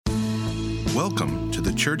Welcome to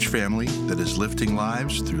the church family that is lifting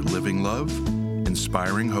lives through living love,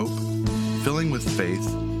 inspiring hope, filling with faith,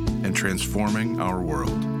 and transforming our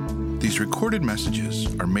world. These recorded messages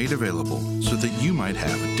are made available so that you might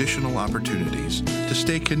have additional opportunities to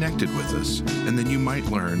stay connected with us and that you might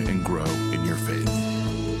learn and grow in your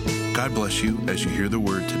faith. God bless you as you hear the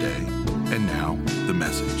word today. And now, the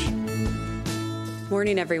message.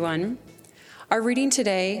 Morning, everyone. Our reading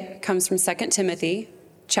today comes from 2 Timothy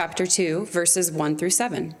chapter 2, verses 1 through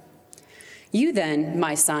 7. You then,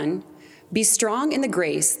 my son, be strong in the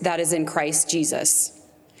grace that is in Christ Jesus.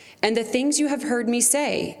 And the things you have heard me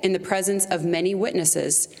say in the presence of many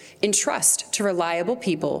witnesses, entrust to reliable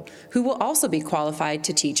people who will also be qualified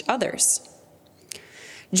to teach others.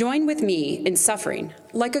 Join with me in suffering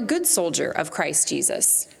like a good soldier of Christ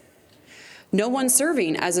Jesus. No one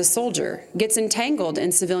serving as a soldier gets entangled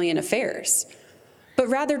in civilian affairs, but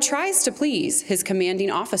rather tries to please his commanding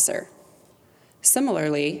officer.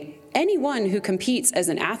 Similarly, anyone who competes as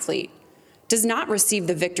an athlete does not receive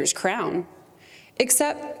the victor's crown,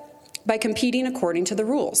 except by competing according to the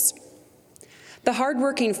rules. The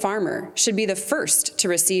hardworking farmer should be the first to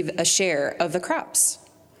receive a share of the crops.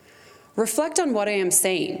 Reflect on what I am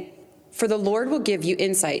saying, for the Lord will give you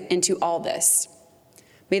insight into all this.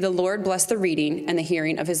 May the Lord bless the reading and the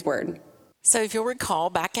hearing of his word. So if you'll recall,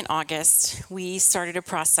 back in August, we started a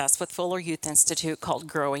process with Fuller Youth Institute called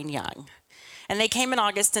Growing Young. And they came in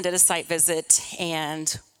August and did a site visit,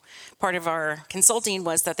 and part of our consulting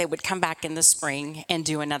was that they would come back in the spring and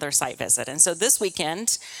do another site visit. And so this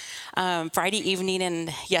weekend, Friday evening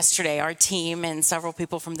and yesterday, our team and several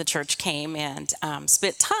people from the church came and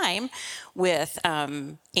spent time with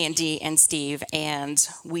Andy and Steve, and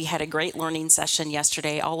we had a great learning session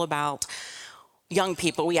yesterday all about young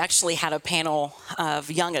people. We actually had a panel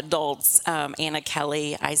of young adults, Anna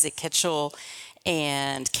Kelly, Isaac Kitchell,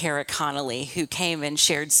 and Kara Connolly, who came and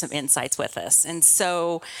shared some insights with us. And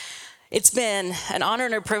so it's been an honor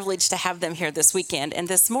and a privilege to have them here this weekend. And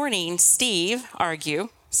this morning, Steve, why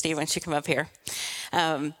don't you come up here?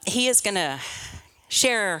 He is going to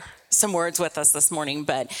share some words with us this morning,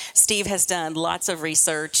 but Steve has done lots of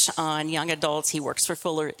research on young adults. He works for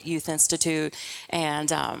Fuller Youth Institute and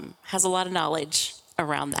has a lot of knowledge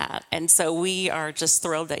around that. And so we are just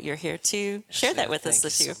thrilled that you're here to share that with us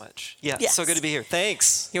this year. Thank you so much. Yeah, yes. So good to be here.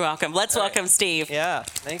 Thanks. You're welcome. Let's welcome Steve. Yeah,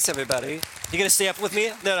 thanks everybody. You gonna stay up with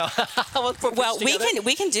me? No. Well,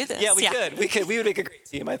 we can do this. Yeah, we could. We would make a great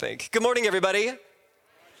team, I think. Good morning, everybody.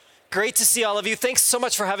 Great to see all of you. Thanks so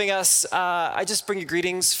much for having us. I just bring you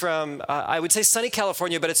greetings from, I would say sunny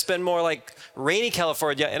California, but it's been more like rainy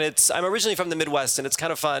California. And I'm originally from the Midwest, and it's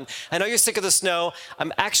kind of fun. I know you're sick of the snow.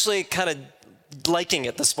 I'm actually kind of liking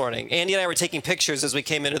it this morning. Andy and I were taking pictures as we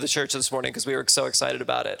came into the church this morning because we were so excited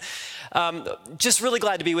about it. Just really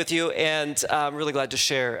glad to be with you, and I'm really glad to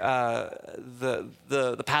share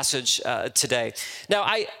the passage today. Now,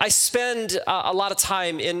 I spend a lot of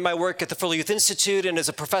time in my work at the Fuller Youth Institute and as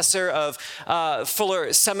a professor of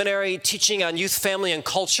Fuller Seminary teaching on youth, family, and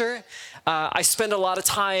culture. I spend a lot of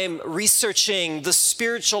time researching the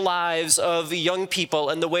spiritual lives of young people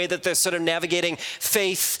and the way that they're sort of navigating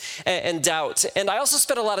faith and doubt. And I also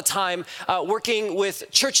spend a lot of time working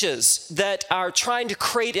with churches that are trying to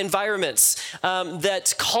create environments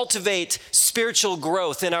that cultivate spiritual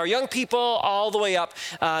growth in our young people all the way up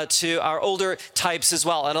to our older types as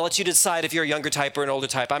well. And I'll let you decide if you're a younger type or an older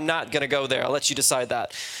type. I'm not going to go there. I'll let you decide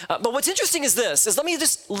that. But what's interesting is let me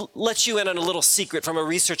just let you in on a little secret from a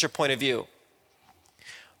researcher point of view.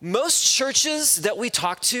 Most churches that we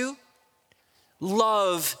talk to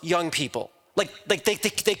love young people. Like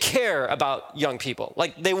they care about young people.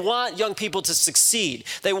 Like they want young people to succeed.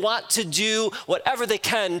 They want to do whatever they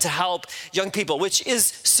can to help young people, which is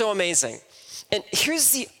so amazing. And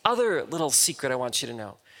here's the other little secret I want you to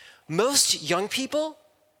know. Most young people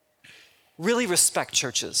really respect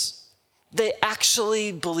churches. They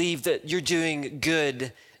actually believe that you're doing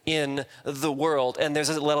good in the world, and there's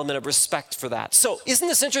a element of respect for that. So isn't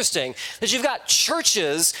this interesting that you've got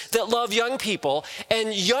churches that love young people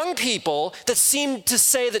and young people that seem to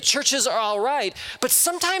say that churches are all right, but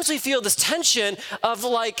sometimes we feel this tension of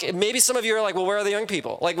like, maybe some of you are like, well, where are the young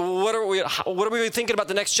people? Like, what are we thinking about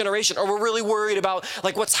the next generation? Or we're really worried about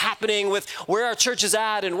like what's happening with where our church is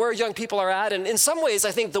at and where young people are at. And in some ways,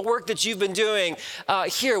 I think the work that you've been doing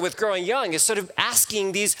here with Growing Young is sort of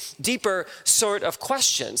asking these deeper sort of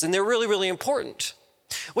questions. And they're really, really important.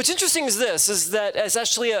 What's interesting is that as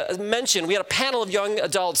Ashley mentioned, we had a panel of young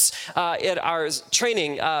adults at our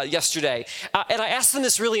training yesterday. And I asked them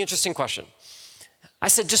this really interesting question. I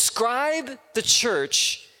said, describe the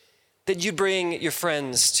church that you bring your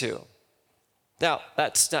friends to. Now,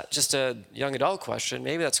 that's not just a young adult question.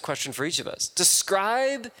 Maybe that's a question for each of us.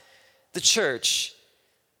 Describe the church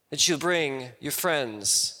that you bring your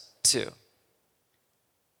friends to.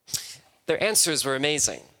 Their answers were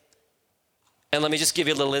amazing. And let me just give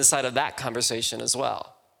you a little insight of that conversation as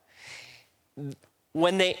well.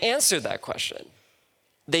 When they answered that question,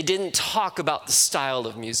 they didn't talk about the style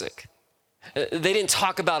of music. They didn't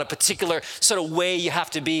talk about a particular sort of way you have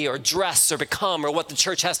to be or dress or become or what the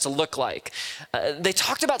church has to look like. They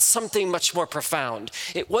talked about something much more profound.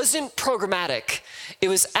 It wasn't programmatic. It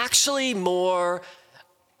was actually more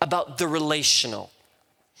about the relational.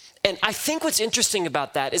 And I think what's interesting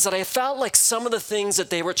about that is that I felt like some of the things that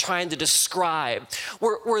they were trying to describe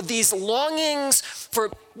were these longings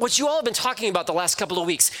for what you all have been talking about the last couple of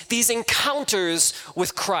weeks, these encounters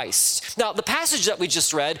with Christ. Now, the passage that we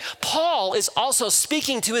just read, Paul is also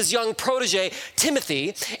speaking to his young protege,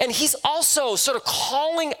 Timothy, and he's also sort of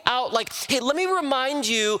calling out like, hey, let me remind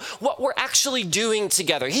you what we're actually doing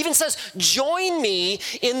together. He even says, join me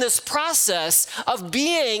in this process of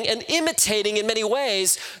being and imitating in many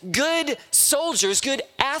ways good soldiers, good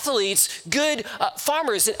athletes, good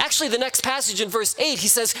farmers. And actually the next passage in verse 8, he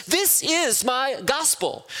says, this is my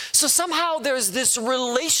gospel. So somehow there's this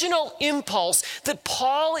relational impulse that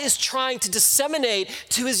Paul is trying to disseminate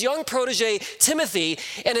to his young protege, Timothy,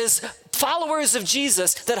 and his followers of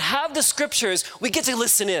Jesus that have the scriptures. We get to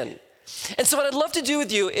listen in. And so what I'd love to do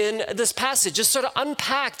with you in this passage, just sort of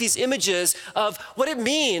unpack these images of what it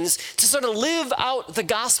means to sort of live out the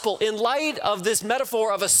gospel in light of this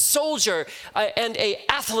metaphor of a soldier and an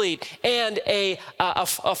athlete and a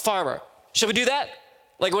farmer. Should we do that?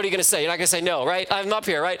 Like, what are you going to say? You're not going to say no, right? I'm up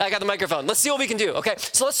here, right? I got the microphone. Let's see what we can do, okay?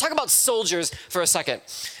 So let's talk about soldiers for a second.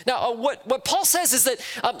 Now, what Paul says is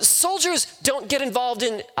that soldiers don't get involved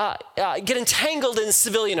in, get entangled in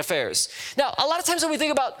civilian affairs. Now, a lot of times when we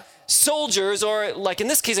think about soldiers, or like in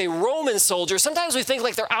this case, a Roman soldier, sometimes we think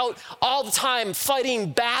like they're out all the time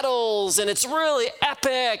fighting battles and it's really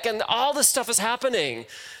epic and all this stuff is happening.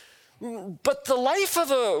 But the life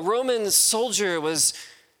of a Roman soldier was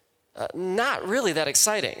not really that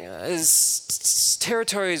exciting. As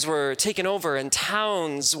territories were taken over and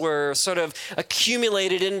towns were sort of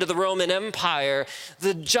accumulated into the Roman Empire,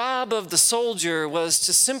 the job of the soldier was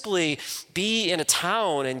to simply be in a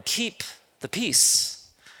town and keep the peace.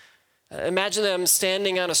 Imagine them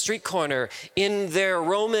standing on a street corner in their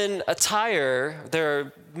Roman attire,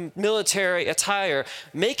 their military attire,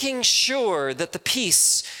 making sure that the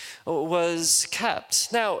peace was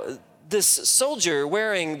kept. Now, this soldier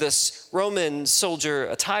wearing this Roman soldier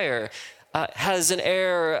attire has an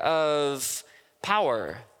air of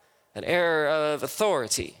power, an air of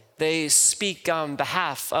authority. They speak on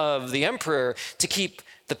behalf of the emperor to keep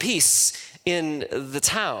the peace in the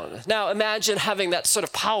town. Now imagine having that sort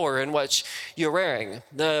of power in what you're wearing.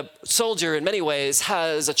 The soldier in many ways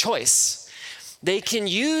has a choice. They can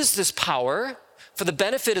use this power for the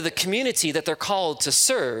benefit of the community that they're called to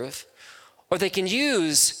serve, or they can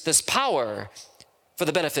use this power for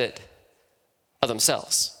the benefit of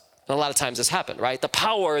themselves. And a lot of times this happens, right? The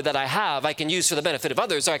power that I have, I can use for the benefit of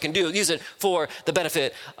others, or I can use it for the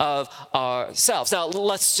benefit of ourselves. Now,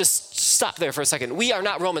 let's just stop there for a second. We are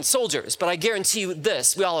not Roman soldiers, but I guarantee you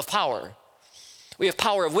this, we all have power. We have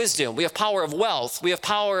power of wisdom. We have power of wealth. We have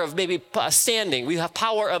power of maybe standing. We have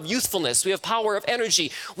power of youthfulness. We have power of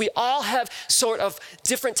energy. We all have sort of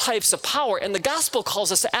different types of power. And the gospel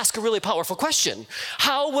calls us to ask a really powerful question.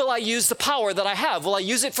 How will I use the power that I have? Will I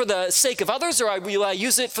use it for the sake of others, or will I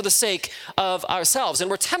use it for the sake of ourselves?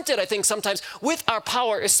 And we're tempted, I think, sometimes with our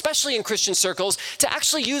power, especially in Christian circles, to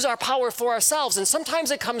actually use our power for ourselves. And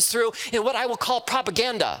sometimes it comes through in what I will call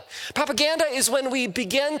propaganda. Propaganda is when we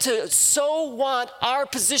begin to so want our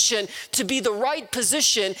position to be the right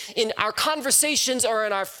position in our conversations or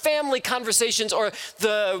in our family conversations or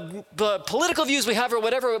the political views we have or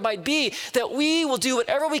whatever it might be, that we will do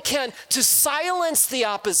whatever we can to silence the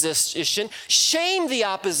opposition, shame the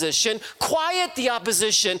opposition, quiet the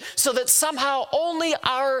opposition, so that somehow only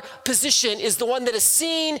our position is the one that is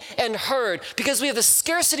seen and heard. Because we have the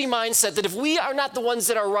scarcity mindset that if we are not the ones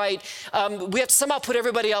that are right, we have to somehow put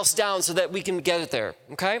everybody else down so that we can get it there,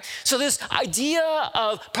 okay? So this idea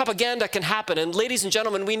of propaganda can happen. And ladies and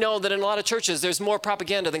gentlemen, we know that in a lot of churches, there's more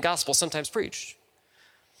propaganda than gospel sometimes preached.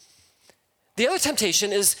 The other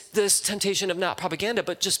temptation is this temptation of not propaganda,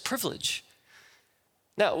 but just privilege.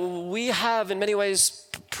 Now, we have in many ways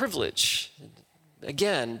privilege.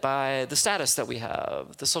 again, by the status that we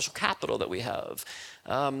have, the social capital that we have,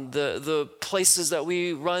 the places that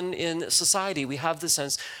we run in society. We have the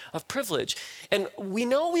sense of privilege. And we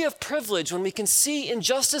know we have privilege when we can see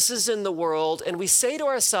injustices in the world and we say to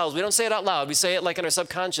ourselves, we don't say it out loud, we say it like in our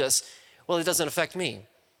subconscious, well, it doesn't affect me.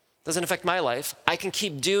 It doesn't affect my life. I can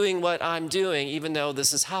keep doing what I'm doing even though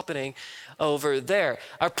this is happening over there.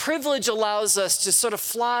 Our privilege allows us to sort of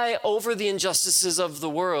fly over the injustices of the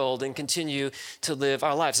world and continue to live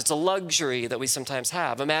our lives. It's a luxury that we sometimes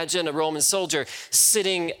have. Imagine a Roman soldier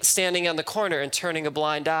standing on the corner and turning a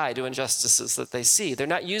blind eye to injustices that they see. They're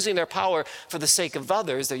not using their power for the sake of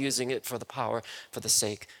others. They're using it for the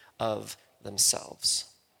sake of themselves.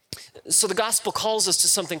 So the gospel calls us to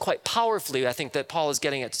something quite powerfully, I think, that Paul is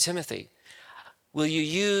getting at to Timothy. Will you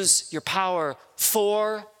use your power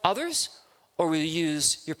for others, or will you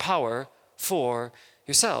use your power for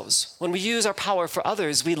yourselves? When we use our power for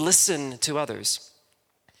others, we listen to others.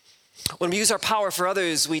 When we use our power for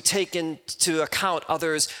others, we take into account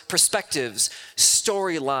others' perspectives,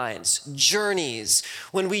 storylines, journeys.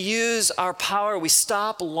 When we use our power, we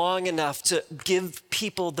stop long enough to give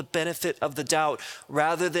people the benefit of the doubt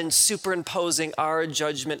rather than superimposing our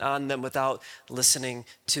judgment on them without listening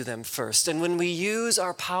to them first. And when we use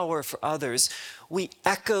our power for others, we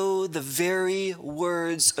echo the very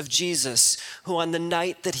words of Jesus, who on the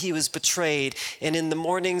night that he was betrayed and in the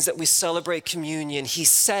mornings that we celebrate communion, he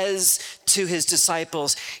says to his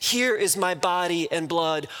disciples, "Here is my body and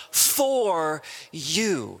blood for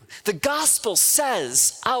you." The gospel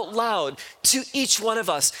says out loud to each one of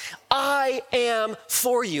us, "I am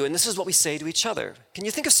for you." And this is what we say to each other. Can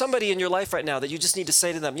you think of somebody in your life right now that you just need to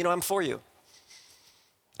say to them, "I'm for you"?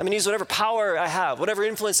 I'm going to use whatever power I have, whatever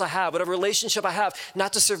influence I have, whatever relationship I have,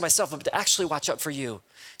 not to serve myself, but to actually watch out for you,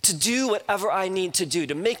 to do whatever I need to do,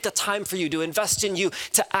 to make the time for you, to invest in you,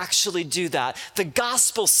 to actually do that. The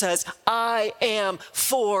gospel says, "I am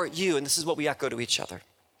for you." And this is what we echo to each other.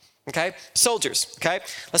 Okay? Soldiers, okay?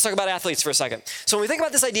 Let's talk about athletes for a second. So when we think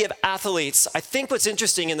about this idea of athletes, I think what's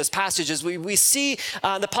interesting in this passage is we see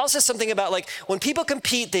that Paul says something about like when people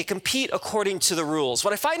compete, they compete according to the rules.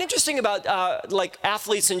 What I find interesting about like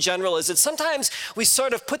athletes in general is that sometimes we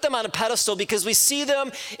sort of put them on a pedestal because we see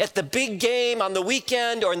them at the big game on the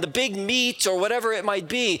weekend or in the big meet or whatever it might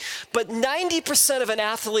be. But 90% of an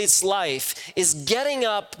athlete's life is getting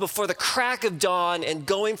up before the crack of dawn and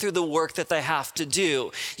going through the work that they have to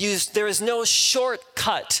do. There is no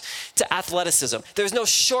shortcut to athleticism. There's no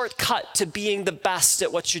shortcut to being the best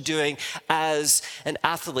at what you're doing as an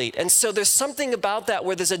athlete. And so there's something about that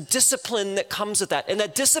where there's a discipline that comes with that. And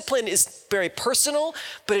that discipline is very personal,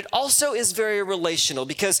 but it also is very relational,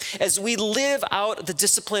 because as we live out the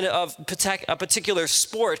discipline of a particular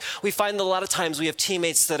sport, we find that a lot of times we have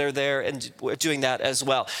teammates that are there and doing that as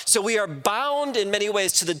well. So we are bound in many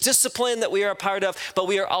ways to the discipline that we are a part of, but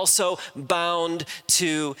we are also bound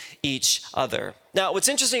to each other. Now, what's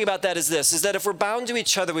interesting about that is that if we're bound to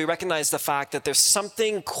each other, we recognize the fact that there's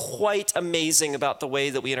something quite amazing about the way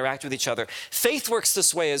that we interact with each other. Faith works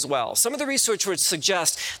this way as well. Some of the research would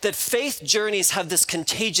suggest that faith journeys have this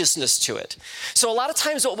contagiousness to it. So a lot of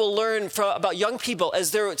times what we'll learn about young people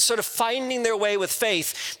as they're sort of finding their way with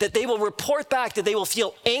faith, that they will report back that they will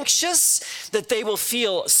feel anxious, that they will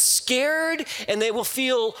feel scared, and they will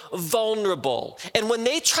feel vulnerable. And when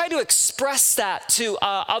they try to express that to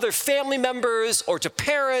other family members or to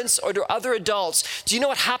parents or to other adults, do you know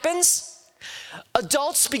what happens?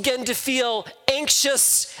 Adults begin to feel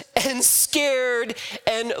anxious and scared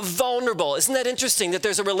and vulnerable. Isn't that interesting that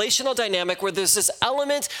there's a relational dynamic where there's this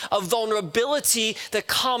element of vulnerability that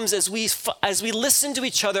comes as we listen to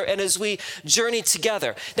each other and as we journey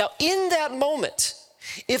together? Now, in that moment,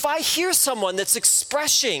 if I hear someone that's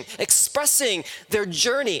expressing their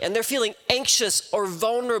journey and they're feeling anxious or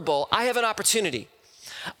vulnerable, I have an opportunity.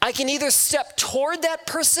 I can either step toward that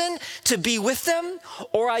person to be with them,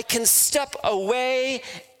 or I can step away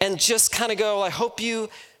and just kind of go, "I hope you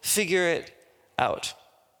figure it out."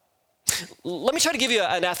 Let me try to give you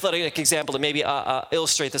an athletic example to maybe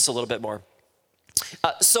illustrate this a little bit more.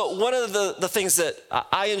 So one of the things that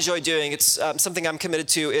I enjoy doing, it's something I'm committed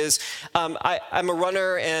to, is I'm a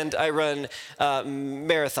runner and I run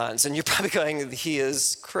marathons. And you're probably going, "He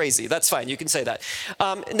is crazy." That's fine, you can say that.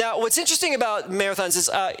 Now, what's interesting about marathons is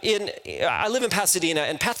I live in Pasadena,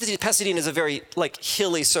 and Pasadena is a very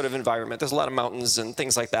hilly sort of environment. There's a lot of mountains and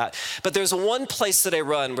things like that. But there's one place that I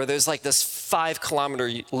run where there's like this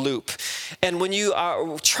 5-kilometer loop. And when you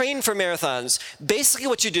train for marathons, basically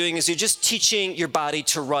what you're doing is you're just teaching your body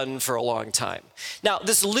to run for a long time. Now,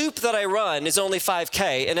 this loop that I run is only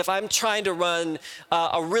 5K, and if I'm trying to run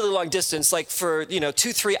a really long distance, like for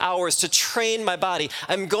 2-3 hours to train my body,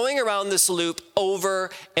 I'm going around this loop over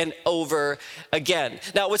and over again.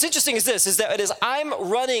 Now, what's interesting is that as I'm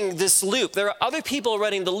running this loop, there are other people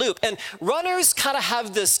running the loop, and runners kind of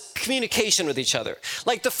have this communication with each other.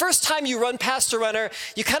 Like the first time you run past a runner,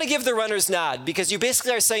 you kind of give the runner's nod, because you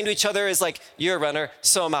basically are saying to each other is like, you're a runner,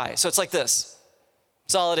 so am I. So it's like this.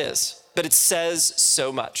 That's all it is. But it says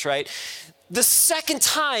so much, right? The second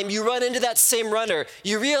time you run into that same runner,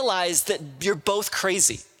 you realize that you're both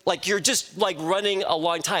crazy. Like you're just like running a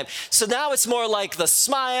long time. So now it's more like the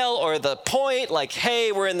smile or the point, like,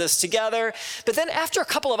 hey, we're in this together. But then after a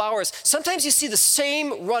couple of hours, sometimes you see the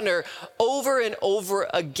same runner over and over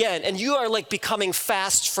again, and you are like becoming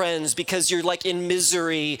fast friends because you're like in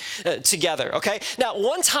misery together, okay? Now,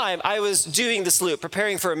 one time I was doing this loop,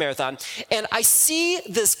 preparing for a marathon, and I see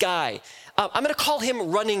this guy. I'm gonna call him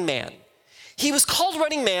Running Man. He was called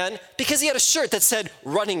Running Man because he had a shirt that said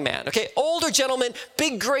Running Man, okay? Older gentleman,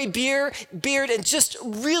 big gray beard, and just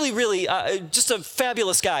really, just a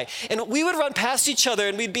fabulous guy. And we would run past each other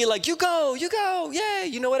and we'd be like, you go,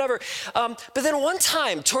 yay, whatever. But then one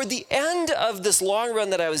time, toward the end of this long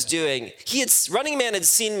run that I was doing, Running Man had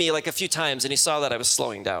seen me like a few times and he saw that I was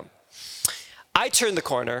slowing down. I turned the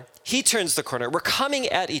corner, he turns the corner, we're coming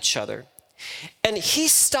at each other, and he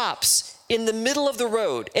stops in the middle of the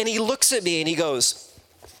road, and he looks at me and he goes,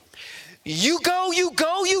 you go.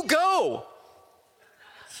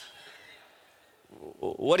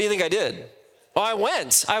 What do you think I did? Oh, I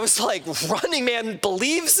went. I was like, Running Man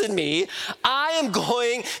believes in me. I am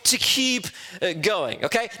going to keep going,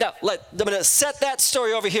 okay? Now, I'm going to set that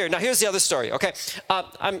story over here. Now, here's the other story, okay?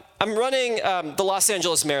 I'm running the Los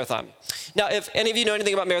Angeles Marathon. Now, if any of you know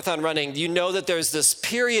anything about marathon running, you know that there's this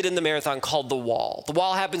period in the marathon called the wall. The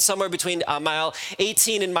wall happens somewhere between mile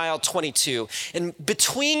 18 and mile 22. And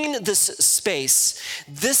between this space,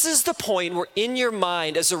 this is the point where in your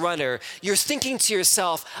mind as a runner, you're thinking to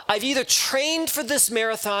yourself, I've either trained for this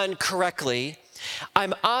marathon correctly,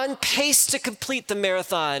 I'm on pace to complete the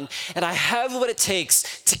marathon, and I have what it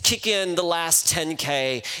takes to kick in the last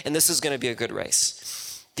 10K, and this is going to be a good race.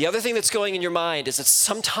 The other thing that's going in your mind is that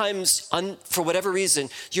sometimes, for whatever reason,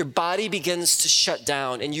 your body begins to shut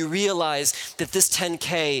down and you realize that this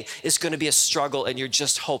 10K is going to be a struggle and you're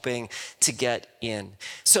just hoping to get in.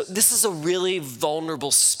 So this is a really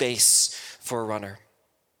vulnerable space for a runner.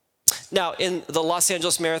 Now, in the Los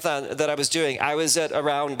Angeles Marathon that I was doing, I was at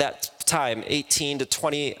around that time, 18 to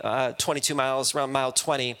 22 miles, around mile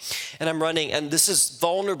 20, and I'm running, and this is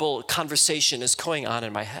vulnerable conversation is going on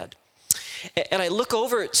in my head. And I look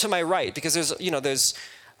over to my right because there's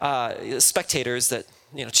spectators that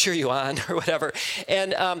cheer you on or whatever,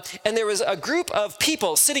 and there was a group of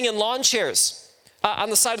people sitting in lawn chairs on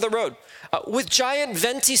the side of the road with giant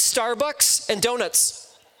venti Starbucks and donuts.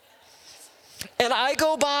 And I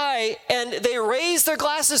go by and they raise their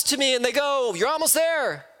glasses to me and they go, "You're almost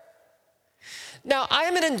there." Now, I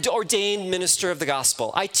am an ordained minister of the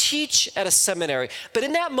gospel. I teach at a seminary, but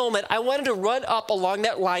in that moment, I wanted to run up along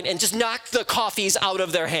that line and just knock the coffees out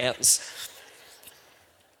of their hands.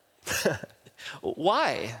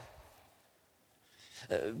 Why?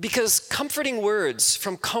 Because comforting words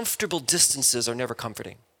from comfortable distances are never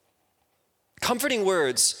comforting. Comforting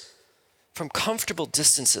words from comfortable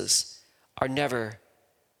distances are never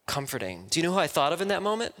comforting. Do you know who I thought of in that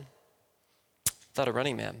moment? I thought of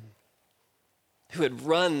Running Man, who had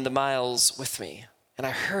run the miles with me. And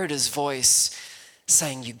I heard his voice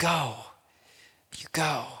saying, you go.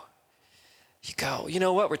 You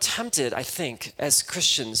know what? We're tempted, I think, as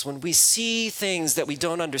Christians, when we see things that we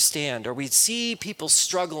don't understand or we see people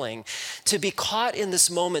struggling, to be caught in this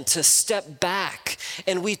moment, to step back.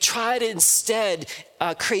 And we try to instead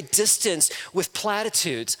create distance with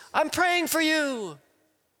platitudes. I'm praying for you.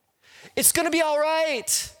 It's going to be all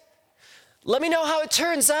right. Let me know how it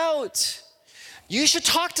turns out. You should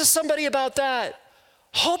talk to somebody about that.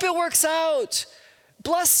 Hope it works out.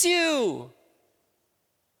 Bless you.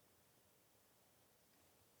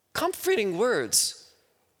 Comforting words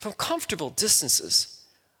from comfortable distances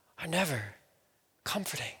are never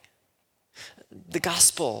comforting. The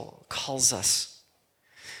gospel calls us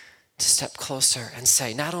to step closer and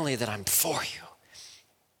say, not only that I'm for you,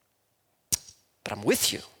 but I'm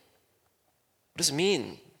with you. What does it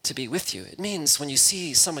mean to be with you. It means when you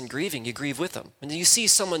see someone grieving, you grieve with them. When you see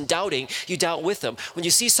someone doubting, you doubt with them. When you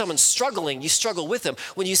see someone struggling, you struggle with them.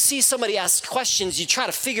 When you see somebody ask questions, you try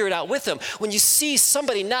to figure it out with them. When you see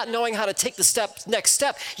somebody not knowing how to take the next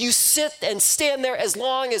step, you sit and stand there as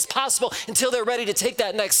long as possible until they're ready to take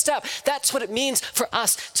that next step. That's what it means for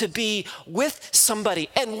us to be with somebody.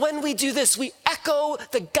 And when we do this, we echo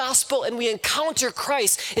the gospel and we encounter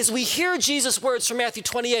Christ as we hear Jesus' words from Matthew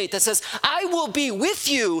 28 that says, I will be with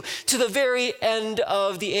you to the very end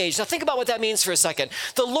of the age. Now think about what that means for a second.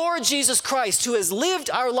 The Lord Jesus Christ, who has lived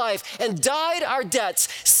our life and died our debts,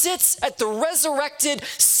 sits at the resurrected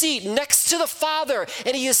seat next to the Father,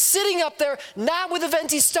 and he is sitting up there, not with a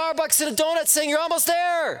venti Starbucks and a donut saying, you're almost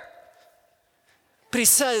there. But he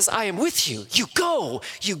says, I am with you. You go,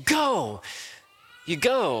 you go, you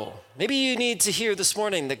go. Maybe you need to hear this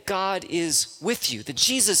morning that God is with you, that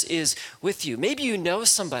Jesus is with you. Maybe you know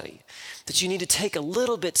somebody that you need to take a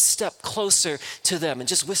little bit step closer to them and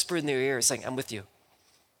just whisper in their ear saying, I'm with you.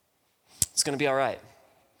 It's going to be all right.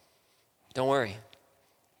 Don't worry.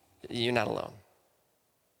 You're not alone.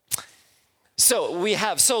 So we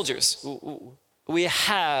have soldiers, we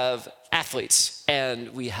have athletes,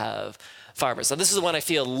 and we have farmers. Now, this is the one I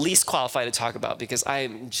feel least qualified to talk about because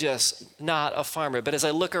I'm just not a farmer. But as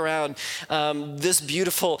I look around this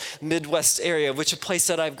beautiful Midwest area, which is a place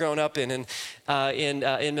that I've grown up in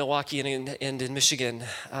Milwaukee and in Michigan,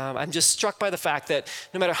 I'm just struck by the fact that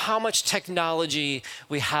no matter how much technology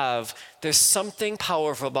we have, there's something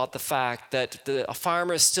powerful about the fact that a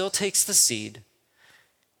farmer still takes the seed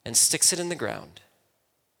and sticks it in the ground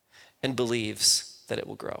and believes that it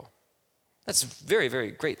will grow. That's very, very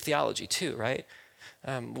great theology too, right?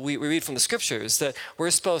 We read from the scriptures that we're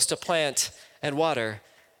supposed to plant and water,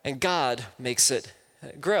 and God makes it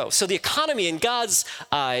grow. So the economy in God's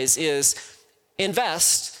eyes is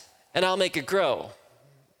invest, and I'll make it grow.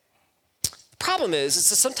 The problem is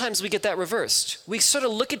that sometimes we get that reversed. We sort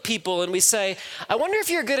of look at people and we say, I wonder if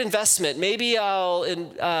you're a good investment. Maybe I'll,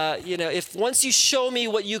 if once you show me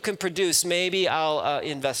what you can produce, maybe I'll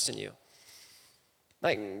invest in you.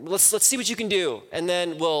 Like, let's see what you can do, and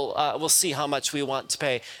then we'll see how much we want to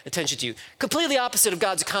pay attention to you. Completely opposite of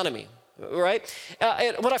God's economy, right?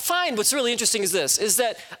 And what I find what's really interesting is this, is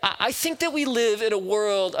that I think that we live in a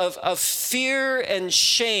world of fear and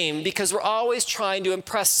shame because we're always trying to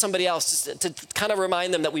impress somebody else to kind of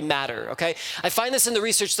remind them that we matter, okay? I find this in the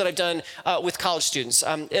research that I've done with college students.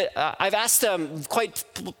 I've asked them quite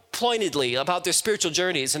pointedly about their spiritual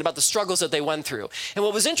journeys and about the struggles that they went through. And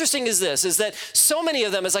what was interesting is this, is that so many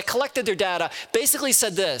of them, as I collected their data, basically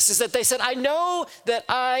said this, is that they said, I know that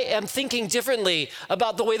I am thinking differently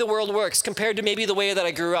about the way the world works compared to maybe the way that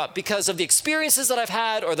I grew up because of the experiences that I've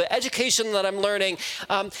had or the education that I'm learning.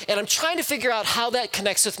 And I'm trying to figure out how that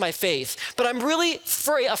connects with my faith. But I'm really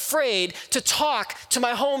afraid to talk to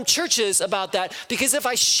my home churches about that because if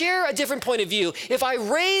I share a different point of view, if I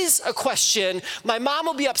raise a question, my mom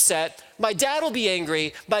will be upset, my dad will be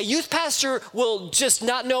angry, my youth pastor will just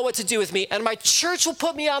not know what to do with me, and my church will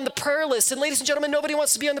put me on the prayer list. And ladies and gentlemen, nobody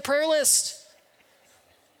wants to be on the prayer list.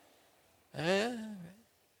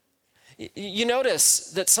 You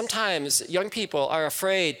notice that sometimes young people are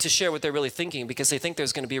afraid to share what they're really thinking because they think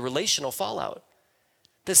there's going to be relational fallout.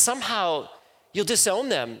 That somehow you'll disown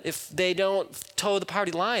them if they don't toe the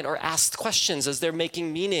party line or ask questions as they're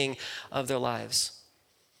making meaning of their lives.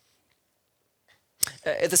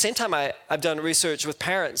 At the same time, I've done research with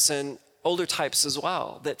parents and older types as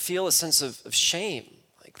well that feel a sense of shame,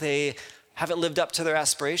 like they haven't lived up to their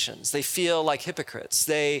aspirations. They feel like hypocrites.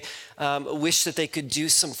 They wish that they could do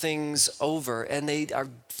some things over, and they are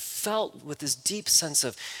felt with this deep sense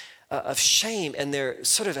of shame, and they're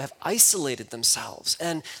sort of have isolated themselves,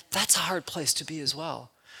 and that's a hard place to be as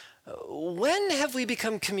well. When have we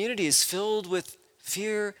become communities filled with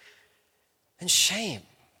fear and shame?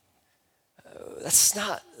 That's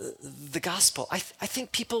not the gospel. I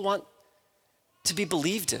think people want to be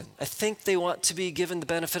believed in. I think they want to be given the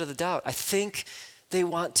benefit of the doubt. I think they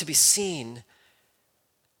want to be seen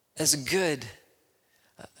as a good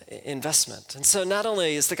investment. And so not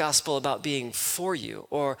only is the gospel about being for you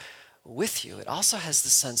or with you, it also has the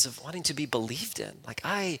sense of wanting to be believed in. Like,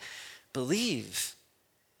 I believe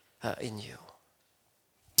in you.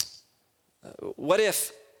 What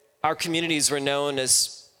if our communities were known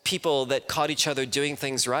as people that caught each other doing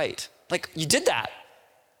things right? Like, you did that.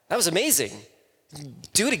 That was amazing.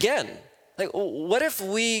 Do it again. Like, what if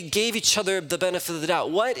we gave each other the benefit of the doubt?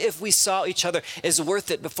 What if we saw each other as worth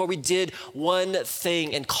it before we did one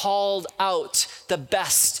thing and called out the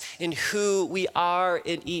best in who we are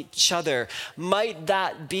in each other? Might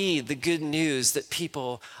that be the good news that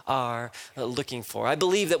people are looking for? I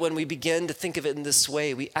believe that when we begin to think of it in this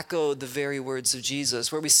way, we echo the very words of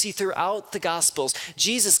Jesus, where we see throughout the Gospels,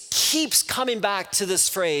 Jesus keeps coming back to this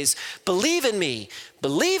phrase, believe in me,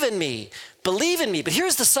 believe in me, believe in me. But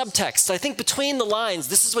here's the subtext. I think between the lines,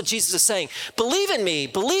 this is what Jesus is saying. Believe in me,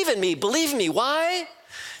 believe in me, believe in me. Why?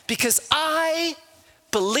 Because I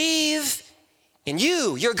believe in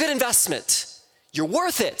you. You're a good investment. You're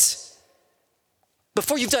worth it.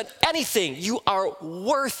 Before you've done anything, you are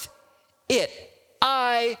worth it.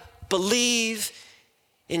 I believe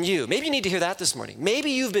in you. Maybe you need to hear that this morning. Maybe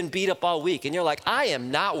you've been beat up all week and you're like, I am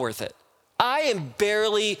not worth it. I am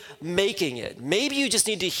barely making it. Maybe you just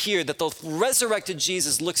need to hear that the resurrected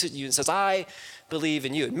Jesus looks at you and says, I believe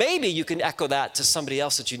in you. Maybe you can echo that to somebody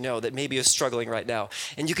else that you know that maybe is struggling right now.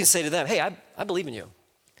 And you can say to them, hey, I believe in you.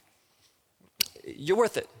 You're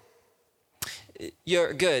worth it. You're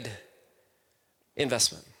a good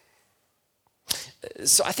investment.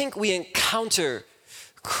 So I think we encounter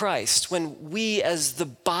Christ when we as the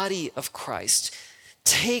body of Christ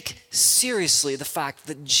take seriously the fact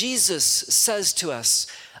that Jesus says to us,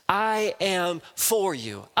 I am for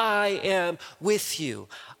you. I am with you.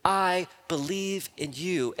 I believe in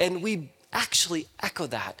you. And we actually echo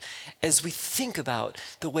that as we think about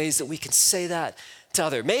the ways that we can say that to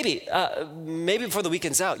others. Maybe before the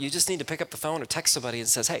weekend's out, you just need to pick up the phone or text somebody and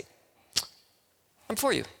says, hey, I'm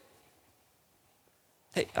for you.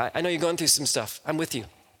 Hey, I know you're going through some stuff. I'm with you.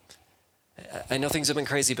 I know things have been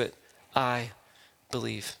crazy, but I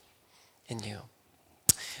believe in you.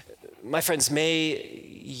 My friends, may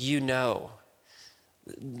you know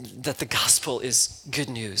that the gospel is good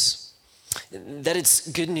news, that it's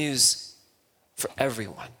good news for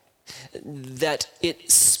everyone, that it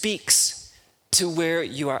speaks to where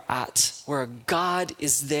you are at, where God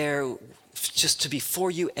is there just to be for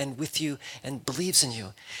you and with you and believes in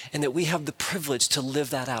you, and that we have the privilege to live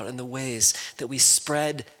that out in the ways that we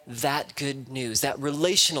spread that good news, that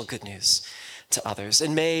relational good news to others.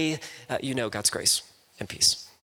 And may you know God's grace and peace.